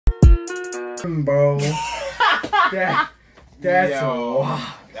Bro. That's Yo,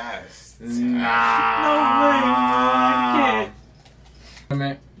 that's no way, I can't.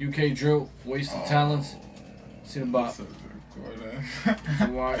 Man, UK drill, waste of talents. See the bop. So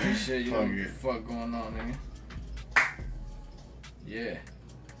why this shit, you know what the fuck going on, nigga? Yeah.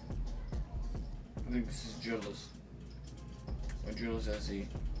 I think this is Drillers. Or Drillers SE.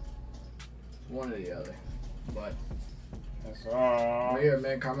 It's one or the other. But that's all. yeah,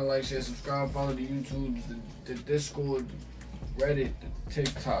 man, comment, like, share, subscribe, follow the YouTube, the Discord, Reddit, the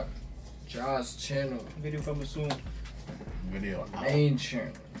TikTok, Josh's channel. Video coming soon. Video main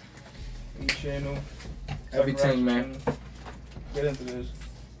channel. Main channel. Everything, man. Get into this.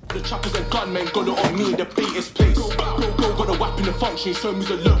 The trappers and gunmen got it on me in the biggest place. Go, got a weapon to function, so moves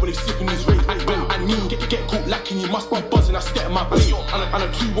alert when they sipping these rates. And me, get caught lacking, you must be buzzing, I step in my blade. And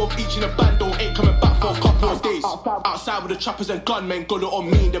a 2 of each in a band, don't ain't coming back for a couple of days. Outside with the trappers and gunmen got it on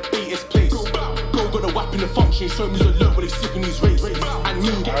me in the biggest place. Go, got a weapon to function, so moves alert when they sipping these rates. And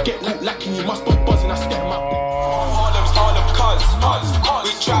me, get caught lacking, you must be buzzing, I step in my blade. Harlem cuz,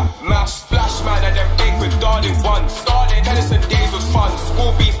 we trap, mash, splash man, and them big with darling ones. Tennis and days was fun,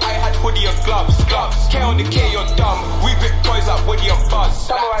 school beef, I had hoodie and gloves. K on the K, you're dumb, we grip toys like Woody and Buzz.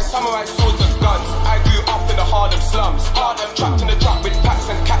 Samurai swords and guns, I grew up in the Harlem slums. Trapped in the trap with packs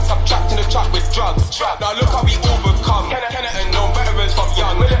and cats, I'm trapped in the trap with drugs. Now look how we all become, Kenneth and known veterans from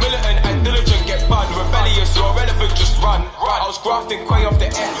young. Militant and diligent get bun, rebellious or irrelevant just run. I was grafting quay off the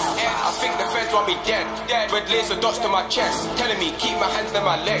ends, I think the feds want me dead. Red laser dots to my chest, telling me keep my hands to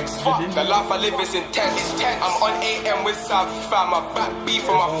my legs. The life I live is intense. I'm on AM with South fam, my back beef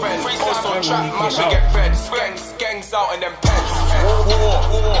from my friends. Freezes on trap, mash and get red. Gangs out and them pens.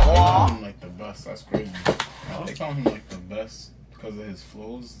 War. Like the best, that's crazy. They call him like the best because of his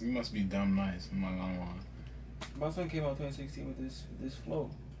flows. He must be dumb nice. I'm not gonna lie. My son came out 2016 with this flow.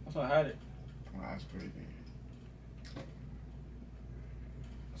 That's why I had it. Wow, that's crazy.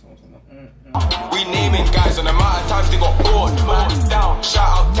 We naming guys on the amount of times they got bored. Down. Shout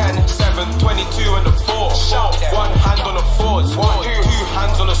out 10, 7, 22 and the 4. One hand on the fours, two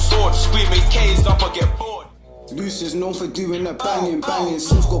hands on the sword. Screaming K's up or get bored. Luce is known for doing that banging.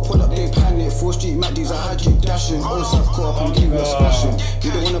 Sims got pull up, they panic. 4th Street Maddies, I had you dashing. On sub co-op and give you a splashing.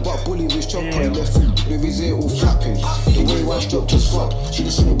 You the one about bully with chop on left foot. Louis all flapping. The way wife's dropped his fuck. She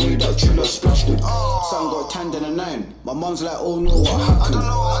just in the way that true love splashed him. Son got tanned in a 9. My mum's like, oh no, what happened?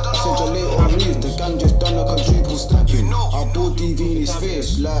 Since I late on news, the gun just done a quadruple snapping. I bought DV in his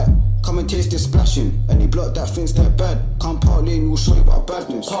face, like, come and taste this splashing. Any block that thinks they're bad, come part lane, we'll show you about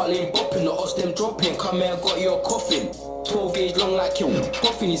badness. Part lane bopping, the odds them dropping. Come here, got your coffin. 12 gauge long like him.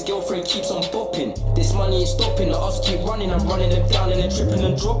 Puffing, his girlfriend keeps on bopping. This money ain't stopping, the odds keep running. I'm running them down and they're tripping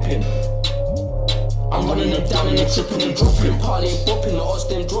and dropping. I'm running them down and they're tripping and dropping. Part lane bopping, the odds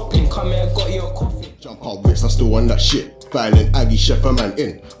them dropping. Come here, got your coffin. Jump out whips, I'm still on that shit. Violent Aggie, chef a man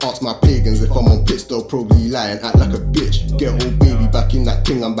in. Ask my pagans if I'm on pits, they'll probably lie and act like a bitch. Get old baby back in that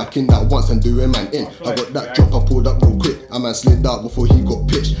thing, I'm back in that once and doing man in. I got that drop, I pulled up real quick. A man slid out before he got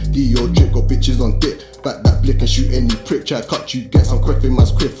pitched. D.O. drip, got bitches on dick. Back that blick and shoot any prick. Try to cut you, get some quiffing,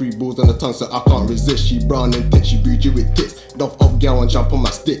 man's quiff. 3 balls on the tongue so I can't resist. She brown and thick, she bougie with tits. Duff up gal and jump on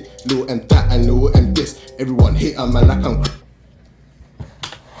my stick. Little M that and little M this. Everyone hate a man like I'm.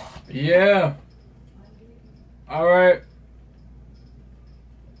 Yeah. Alright.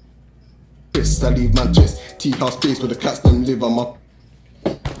 I leave man twist. Tea house space where the cats them live. I'm up.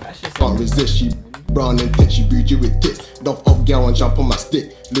 Can't resist. She brown and thick, she bougie with tits. Duff up gal and jump on my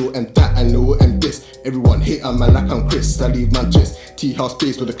stick. Little M that and little M this. Everyone hate a man like I'm Chris. I leave man twist. Tea house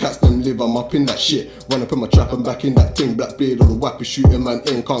space where the cats them live. I'm up in that shit. Run up in my trap and back in that thing. Black blade or the whacker shooting man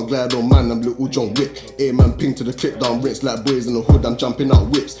in. Can't glide on man, I'm little John Wick. A man ping to the clip down rinse like boys in the hood. I'm jumping out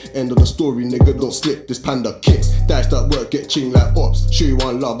whips. End of the story, nigga, don't slip. This panda kicks. Dice that work, get ching like ops. Show you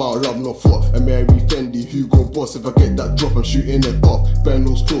one love, I'll love no fuck. And Mary Fendi, Hugo Boss. If I get that drop, I'm shooting it off. Burn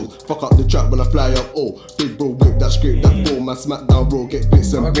those clothes. Fuck up the trap when I fly up. Oh, big bro whip that scrape that ball. Man smack down bro, get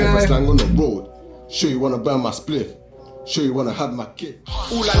bits and okay. Both slang on the road. Sure you wanna burn my spliff. Sure you wanna have my kid.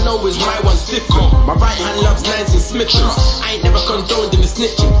 All I know is my one's different. My right hand loves 9s and Smithers. I ain't never condoned in the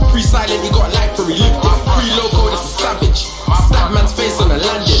snitching. Free silent, he got life for he lived it. Free loco, this is savage. Stab man's face on the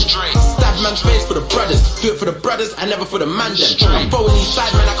landing. Stab man's face for the brothers. Do it for the brothers and never for the man then. I'm throwing these side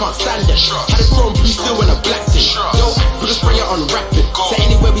man, I can't stand them. Had it thrown blue still when I blacked it. Yo, put a sprayer on rapid. So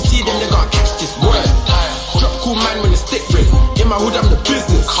anywhere we see them, they gotta catch this word. Drop cool man when the stick ring. In my hood, I'm the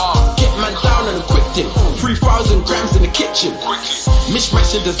business. Get man down and quick thing. 3,000 grams in the kitchen.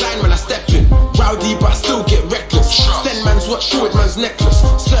 Mishmashing design when I step in. Rowdy, but I still get reckless. Send man's watch, show it man's necklace.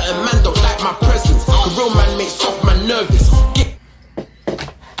 Certain man don't like my presence. The real man makes soft man nervous.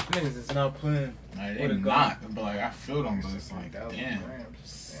 Niggas is not playing. Like, they not, but like I feel them, but it's like, damn. Damn.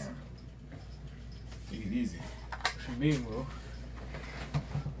 Take it easy. What you mean, bro?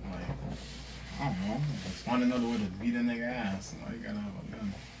 Like, I don't know. Just find another way to beat a nigga ass. Like, you gotta have a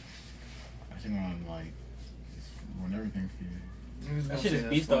gun. I think I'm gonna, like, just ruin everything for you. That shit is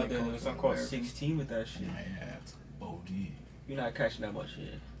beast out there. There's something called 16 with that shit. Nah, yeah, that's OD. You're not catching that much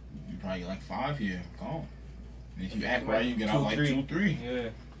shit. You probably like 5 here. Go on. And if you act right, you get out like 2-3. Yeah.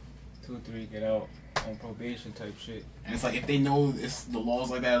 2-3, get out on probation type shit. And it's like, if they know it's the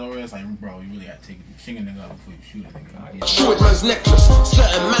laws like that already, it's like, bro, you really gotta take a nigga out before you shoot a nigga. Short man's necklace.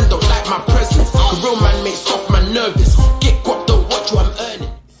 Certain man don't like my presence. The real man makes soft man nervous. Get guap, don't watch what I'm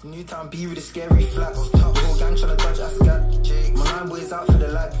earning. It's Newtown B with the scary flats. The whole gang tryna dodge a scat. My 9 boys out for the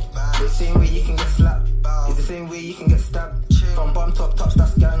lad. The same way you can get slapped. It's the same way you can get stabbed. From bottom top tops,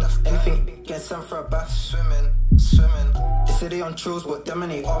 that's gang. Anything get sent for a bath. Swimming. They say they on trills, but them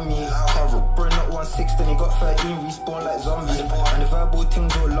ain't on me. I've burned up 1/6, then he got 13, respawn like zombie. And the verbal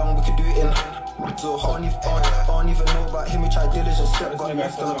things all long, we could do it in. So I don't even know about him, we tried diligent step, got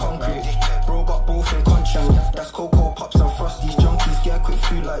left on the concrete. Bro got both in country. That's Cocoa Pops and Frosties. Junkies get quick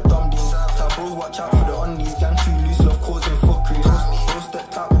food like Dumdies. Tell bros watch out for the undies. Gang too loose, love causing fuckery. Bro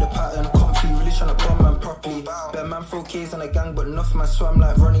stepped out with the pattern, comfy, really tryna bomb man properly. Better man throw K's on the gang, but enough man swam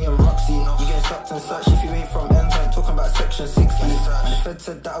like Ronnie and Roxy. You get stopped and searched if you ain't from ends. I'm talking about section 60. And the Fed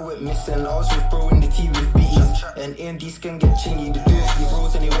said that I went missing. I was with bro in the T with beaties. And AMD's can get chingy. The dudes, the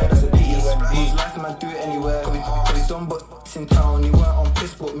bros anywhere, that's a pity. Bro's life, man, do it anywhere. Cause we done but in town. You weren't on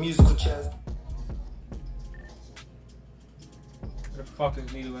piss, but musical chairs. Where the fuck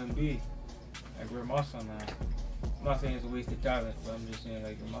is Needle MB? Like, where my son at? I'm not saying it's a waste of talent, but I'm just saying,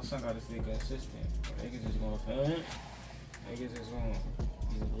 like, my son gotta stay consistent. Niggas is gonna fail. Niggas is gonna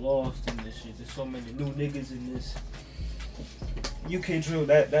be lost in this shit. There's so many new niggas in this UK drill.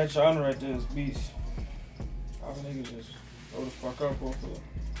 That genre right there is beast. All the niggas just throw the fuck up off of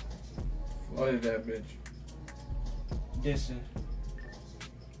Flooded that bitch. dissing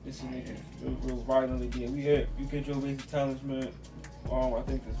niggas real violently. Yeah, we had UK drill wasted talents, man. I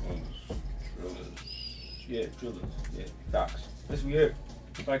think this one's Drillers. Yeah, Drillers. Yeah, Docs. This we here.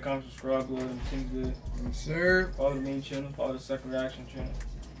 Like, comment, subscribe, go and things good. Yes, sir. Follow the main channel, follow the second reaction channel.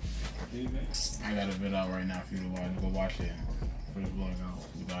 I got a vid out right now for you to watch. Go watch it. For the vlog out.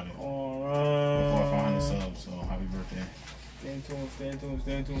 We got it. Alright. Before 500 subs, so happy birthday. Stay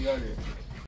tuned. We out here.